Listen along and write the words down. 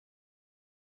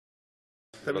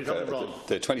Look,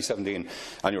 the 2017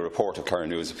 annual report of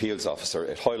Caranua's Appeals Officer,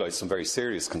 it highlights some very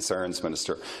serious concerns,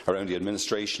 Minister, around the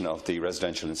administration of the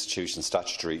Residential Institution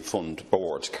Statutory Fund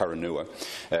Board, Caranua,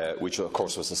 which of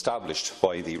course was established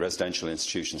by the Residential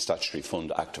Institution Statutory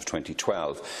Fund Act of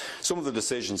 2012. Some of the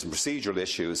decisions and procedural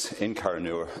issues in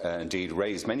Caranua indeed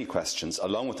raise many questions,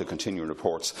 along with the continuing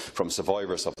reports from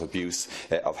survivors of abuse,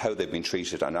 of how they've been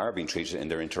treated and are being treated in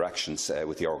their interactions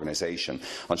with the organisation.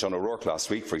 On John O'Rourke last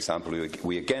week, for example,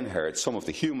 we again heard some of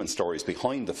the human stories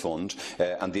behind the fund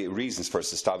and the reasons for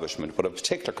its establishment, but of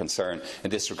particular concern in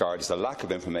this regard is the lack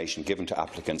of information given to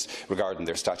applicants regarding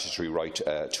their statutory right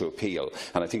to appeal.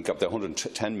 And I think of the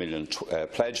 110 million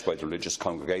pledged by the Religious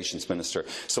Congregations Minister,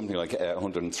 something like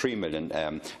 103 million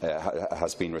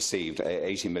has been received,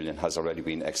 80 million has already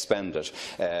been expended.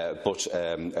 But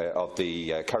of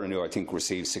the Caranua, I think,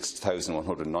 received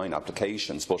 6,109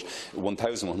 applications, but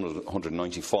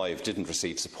 1,195 didn't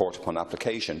receive support upon application.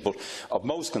 But of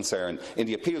most concern, in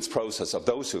the appeals process of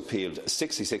those who appealed,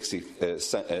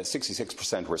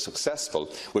 66% were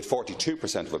successful, with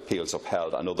 42% of appeals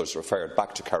upheld and others referred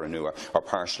back to Caranua or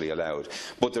partially allowed.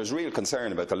 But there is real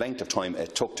concern about the length of time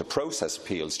it took to process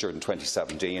appeals during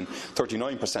 2017.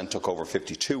 39% took over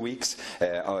 52 weeks,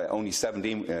 only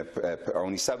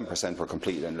 7% were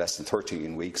completed in less than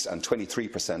 13 weeks, and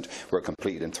 23% were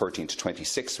completed in 13 to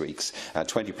 26 weeks,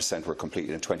 20% were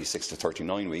completed in 26 to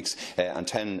 39 weeks, and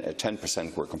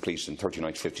 10% were completed in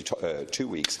 39 to 52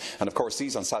 weeks. And of course,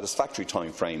 these unsatisfactory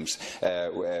time frames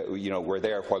were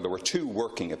there while there were 2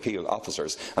 working appeal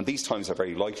officers, and these times are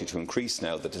very likely to increase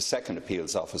now that the second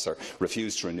appeals officer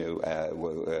refused to renew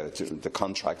the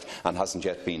contract and hasn't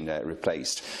yet been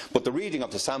replaced. But the reading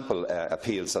of the sample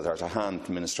appeals that are to hand,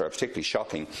 Minister, are particularly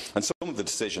shocking, and some of the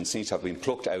decisions seem to have been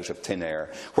plucked out of thin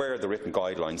air. Where are the written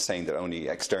guidelines saying that only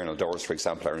external doors, for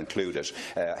example, are included?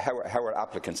 How are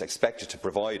applicants expected to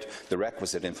provide the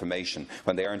requisite information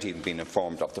when they aren't even being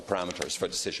informed of the parameters for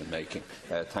decision making?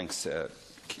 Thanks,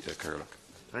 Caroline.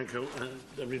 Thank you.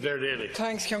 Daly.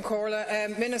 Thanks, Corla.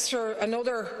 Minister,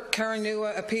 another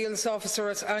Caranua Appeals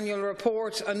Officer's annual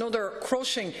report, another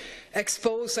crushing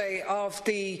expose of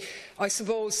the, I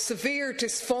suppose, severe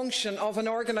dysfunction of an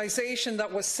organisation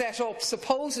that was set up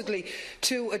supposedly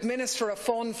to administer a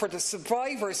fund for the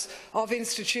survivors of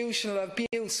institutional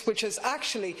abuse, which has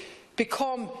actually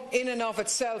become in and of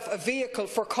itself a vehicle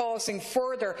for causing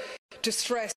further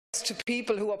distress to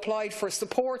people who applied for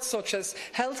support such as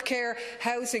healthcare,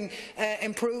 housing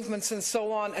improvements and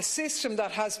so on, a system that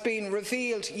has been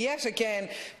revealed yet again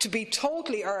to be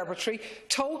totally arbitrary,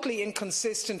 totally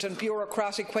inconsistent and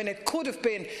bureaucratic when it could have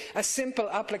been a simple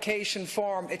application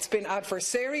form. It's been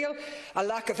adversarial, a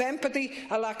lack of empathy,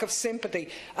 a lack of sympathy.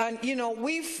 And, you know,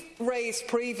 we've raised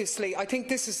previously, I think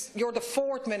you're the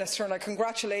 4th Minister, and I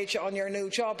congratulate you on your new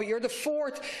job, but you're the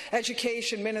 4th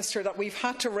Education Minister that we've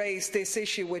had to raise this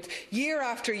issue with. Year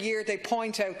after year they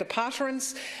point out the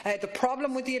patterns, the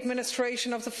problem with the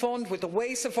administration of the fund, with the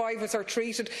way survivors are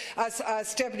treated.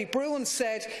 As Deputy Brouhgan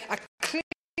said, a clear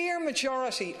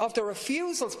majority of the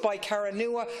refusals by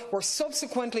Caranua were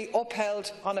subsequently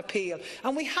upheld on appeal.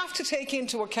 And we have to take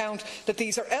into account that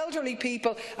these are elderly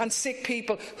people and sick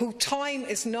people whose time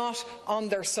is not on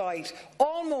their side.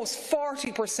 Almost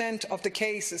 40% of the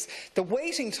cases, the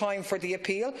waiting time for the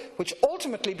appeal, which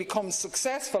ultimately becomes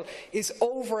successful, is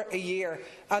over a year.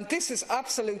 And this is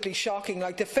absolutely shocking.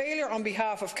 Like the failure on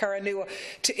behalf of Caranua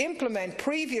to implement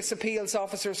previous appeals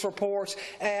officers' report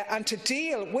and to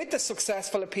deal with the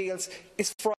successful appeals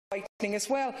is frightening as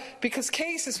well, because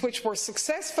cases which were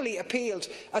successfully appealed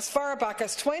as far back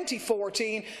as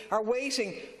 2014 are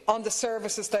waiting on the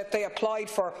services that they applied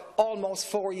for almost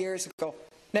 4 years ago.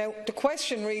 Now, the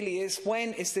question really is,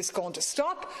 when is this going to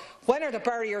stop? When are the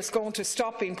barriers going to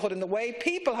stop being put in the way?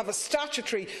 People have a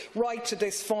statutory right to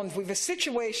this fund. We have a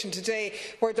situation today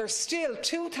where there's still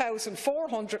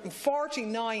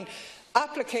 2,449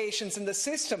 applications in the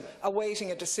system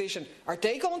awaiting a decision. Are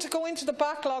they going to go into the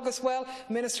backlog as well?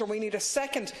 Minister, we need a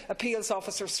second appeals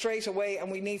officer straight away, and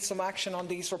we need some action on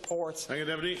these reports. Thank you,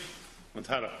 Deputy.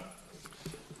 Matara.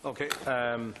 Okay.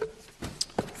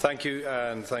 Thank you,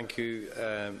 and thank you,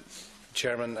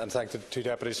 Chairman, and thank the 2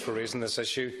 deputies for raising this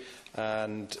issue.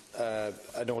 And I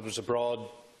know it was a broad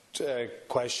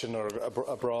question or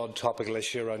a broad topical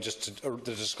issue around just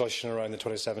the discussion around the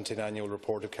 2017 annual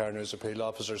report of Caranua's Appeal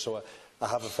Officer. So I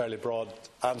have a fairly broad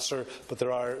answer, but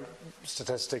there are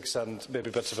statistics and maybe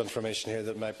bits of information here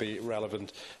that might be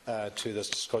relevant to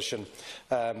this discussion.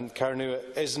 Caranua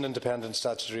is an independent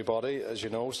statutory body, as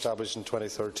you know, established in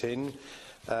 2013.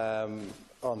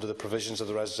 under the provisions of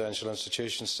the Residential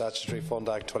Institutions Statutory Fund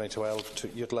Act 2012 to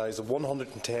utilise the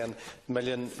 €110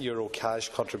 million cash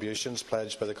contributions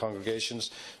pledged by the congregations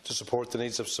to support the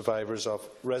needs of survivors of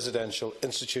residential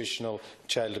institutional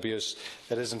child abuse.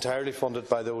 It is entirely funded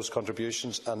by those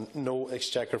contributions and no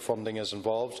exchequer funding is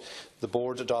involved. The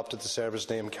Board adopted the service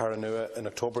name Caranua in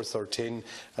October 2013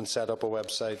 and set up a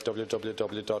website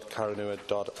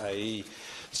www.caranua.ie.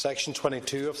 Section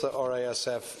 22 of the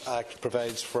RISF Act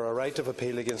provides for a right of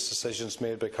appeal against decisions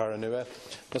made by Caranua.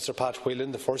 Mr Pat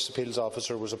Whelan, the first appeals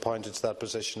officer, was appointed to that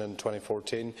position in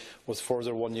 2014, with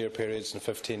further one-year periods in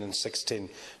 15 and 16.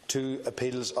 Two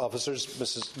appeals officers,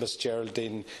 Ms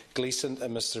Geraldine Gleeson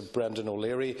and Mr Brendan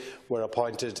O'Leary, were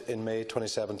appointed in May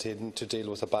 2017 to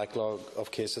deal with a backlog of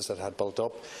cases that had built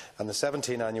up. And the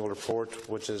 17 annual report,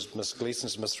 which is Ms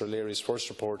Gleeson's and Mr O'Leary's first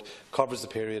report, covers the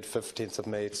period 15th of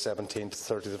May 17 to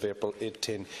 30th of April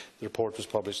 18. The report was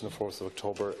published on the 4th of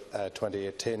October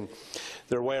 2018.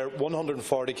 There were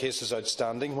 140 cases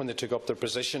outstanding when they took up their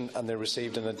position, and they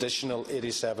received an additional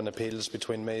 87 appeals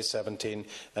between May 17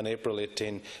 and April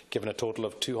 18, giving a total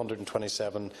of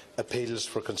 227 appeals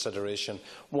for consideration.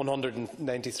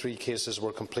 193 cases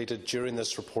were completed during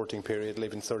this reporting period,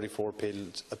 leaving 34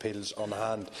 appeals on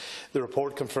hand. The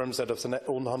report confirms that of the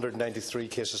 193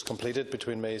 cases completed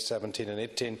between May 17 and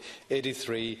 18,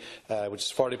 83, which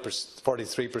is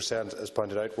 43%, as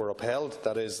pointed out, were upheld.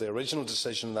 That is, the original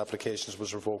decision and applications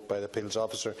was revoked by the appeals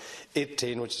officer.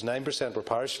 18, which is 9%, were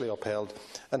partially upheld,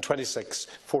 and 26,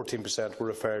 14%, were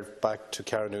referred back to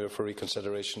Caranua for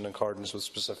reconsideration in accordance with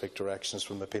specific directions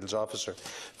from the appeals officer.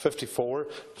 54,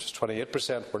 which is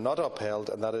 28%, were not upheld,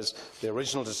 and that is, the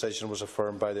original decision was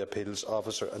affirmed by the appeals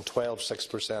officer, and 12,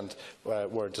 6%,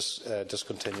 were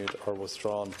discontinued or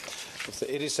withdrawn. Of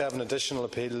the 87 additional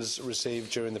appeals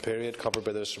received during the period covered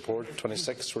by this report,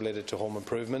 26 related to home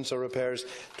improvements or repairs,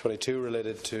 22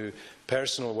 related to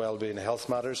personal wellbeing and health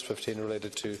matters, 15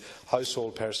 related to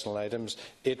household personal items,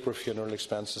 8 were funeral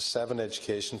expenses, 7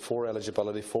 education, 4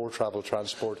 eligibility, 4 travel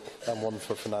transport and 1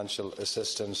 for financial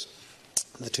assistance.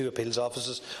 The two appeals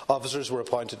officers were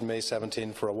appointed in May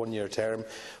 17 for a one-year term.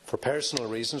 For personal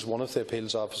reasons, one of the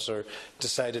appeals officers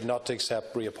decided not to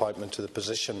accept reappointment to the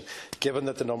position. Given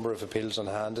that the number of appeals on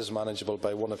hand is manageable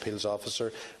by one appeals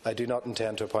officer, I do not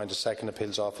intend to appoint a second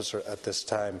appeals officer at this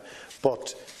time.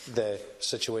 But the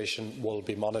situation will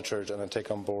be monitored, and I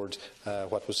take on board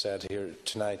what was said here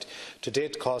tonight. To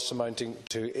date, costs amounting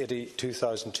to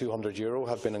 €82,200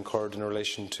 have been incurred in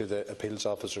relation to the appeals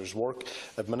officer's work.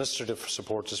 Administrative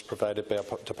support is provided by a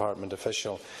department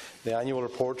official. The annual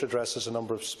report addresses a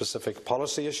number of specific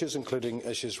policy issues, including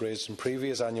issues raised in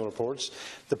previous annual reports.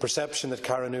 The perception that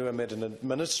Caranua made an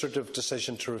administrative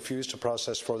decision to refuse to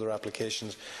process further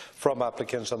applications from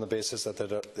applicants on the basis that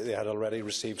they had already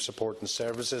received support and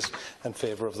services in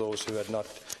favour of those who had not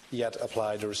yet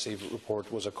applied or received a report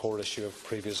was a core issue of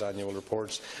previous annual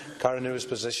reports. Caranua's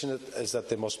position is that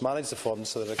they must manage the funds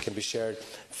so that it can be shared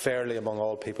fairly among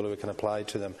all people who can apply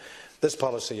to them. This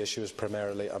policy issue is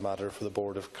primarily a matter for the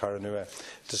Board of Caranua.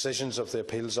 Decisions of the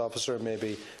appeals officer may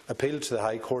be appealed to the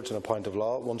High Court in a point of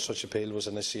law. One such appeal was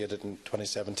initiated in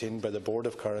 2017 by the Board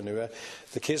of Caranua.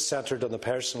 The case centred on the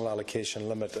personal allocation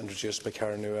limit introduced by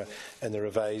Caranua in the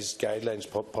revised guidelines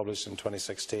published in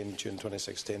June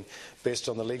 2016. Based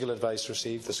on the legal advice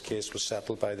received, this case was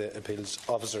settled by the appeals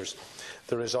officers.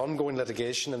 There is ongoing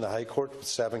litigation in the High Court, with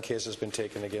 7 cases being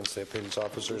taken against the appeals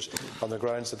officers on the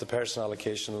grounds that the personal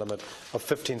allocation limit of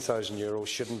 €15,000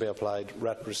 shouldn't be applied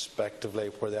retrospectively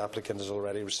where the applicant has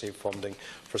already received funding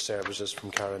for services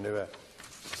from Caranua.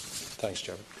 Thanks,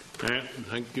 Chairman.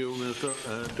 Thank you, Minister.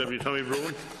 Deputy Tommy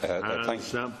Broughgan.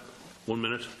 Thanks. 1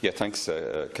 minute. Yeah, thanks,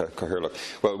 Catherine.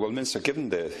 Well, Minister, given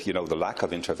the lack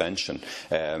of intervention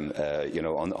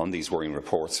on these worrying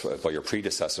reports by your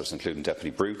predecessors, including Deputy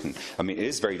Broughgan, I mean, it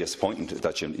is very disappointing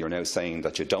that you're now saying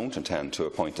that you don't intend to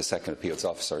appoint a second appeals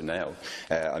officer now.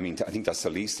 I mean, I think that's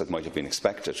the least that might have been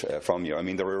expected from you. I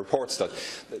mean, there were reports that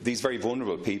these very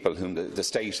vulnerable people, whom the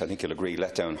state, I think you'll agree,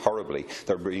 let down horribly,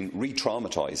 they're being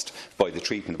re-traumatised by the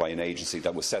treatment by an agency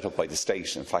that was set up by the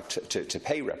state, in fact, to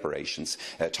pay reparations.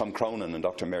 Tom Cronin and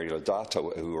Dr. Mary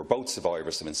Lodato, who were both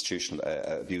survivors of institutional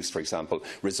abuse, for example,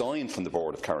 resigned from the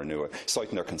Board of Caranua,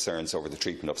 citing their concerns over the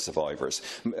treatment of survivors.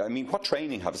 I mean, what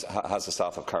training has the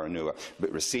staff of Caranua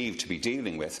received to be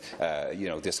dealing with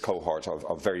this cohort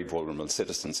of very vulnerable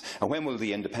citizens? And when will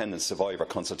the Independent Survivor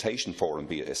Consultation Forum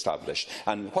be established?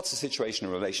 And what's the situation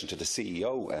in relation to the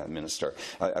CEO, Minister?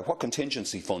 What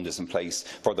contingency fund is in place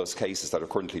for those cases that are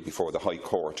currently before the High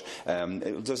Court?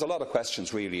 There's a lot of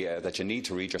questions, really, that you need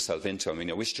to read yourself yourself into. I mean,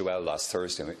 I wished you well last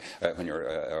Thursday when you're,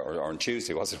 or on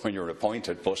Tuesday, was it, when you were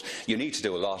appointed? But you need to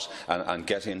do a lot and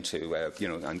get into,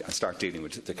 and start dealing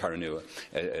with the Caranua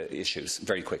issues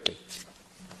very quickly.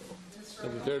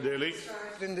 Daly.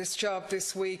 In this job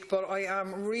this week, but I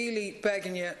am really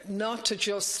begging you not to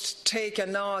just take a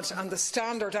nod and the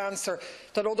standard answer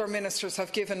that other ministers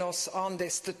have given us on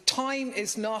this. The time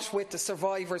is not with the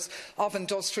survivors of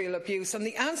industrial abuse, and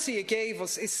the answer you gave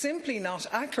us is simply not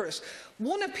accurate.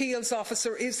 One appeals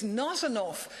officer is not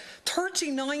enough.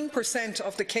 39%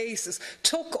 of the cases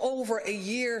took over a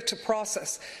year to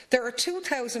process. There are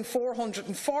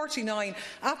 2,449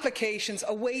 applications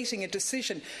awaiting a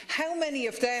decision. How many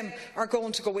of them are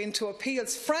going to go into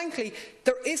appeals? Frankly,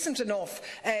 there isn't enough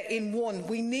in one.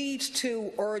 We need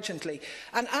two urgently.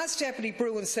 And as Deputy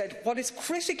Brouhgan said, what is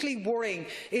critically worrying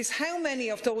is how many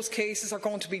of those cases are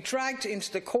going to be dragged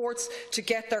into the courts to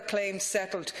get their claims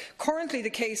settled. Currently,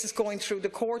 the case is going through the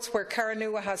courts where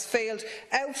Caranua has failed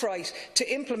outright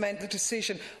to implement the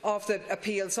decision of the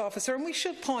appeals officer. And we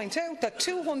should point out that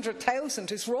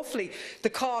 200,000 is roughly the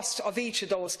cost of each of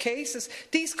those cases.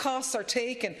 These costs are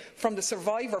taken from the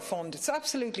Survivor Fund. It's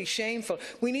absolutely shameful.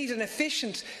 We need an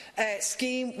efficient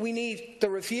scheme. We need the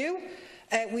review.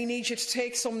 We need you to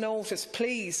take some notice,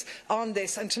 please, on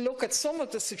this, and to look at some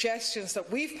of the suggestions that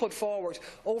we've put forward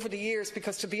over the years,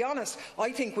 because, to be honest,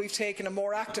 I think we've taken a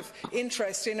more active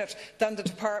interest in it than the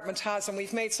Department has, and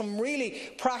we've made some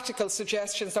really practical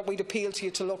suggestions that we'd appeal to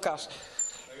you to look at.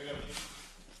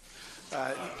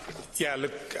 Yeah,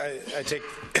 look, I take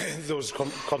those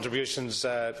contributions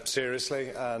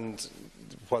seriously, and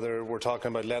whether we're talking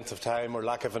about length of time or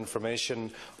lack of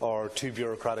information or too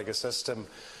bureaucratic a system,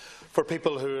 for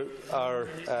people who are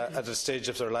at a stage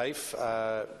of their life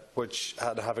which,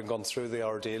 having gone through the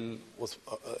ordeal with,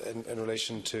 in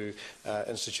relation to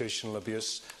institutional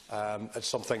abuse, it's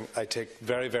something I take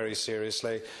very, very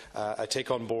seriously. I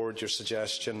take on board your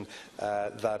suggestion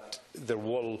that there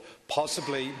will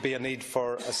possibly be a need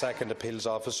for a second appeals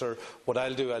officer. What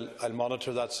I'll do, I'll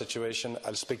monitor that situation.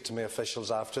 I'll speak to my officials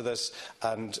after this,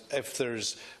 and if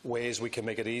there's ways we can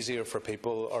make it easier for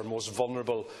people, our most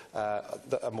vulnerable,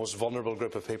 a most vulnerable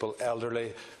group of people,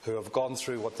 elderly, who have gone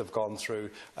through what they've gone through.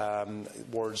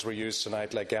 Words were used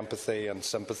tonight like empathy and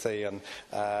sympathy, and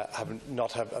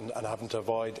having to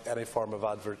avoid any form of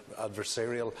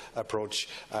adversarial approach.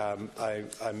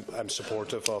 I'm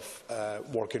supportive of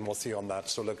working with you on that.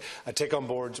 So look, I take on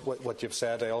board what you've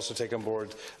said. I also take on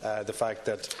board the fact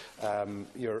that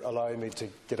you're allowing me to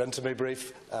get into my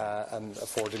brief and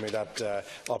affording me that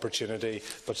opportunity.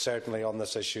 But certainly on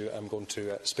this issue, I'm going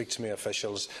to speak to my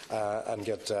officials and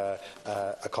get a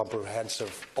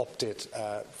comprehensive update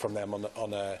from them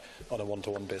on a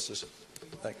one-to-one basis.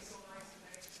 Thanks.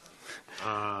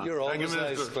 You're always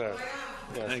nice, Clare.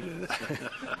 Yes.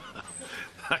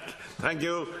 Thank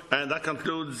you. And that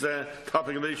concludes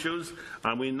topic of issues.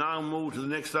 And we now move to the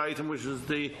next item, which is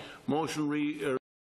the motion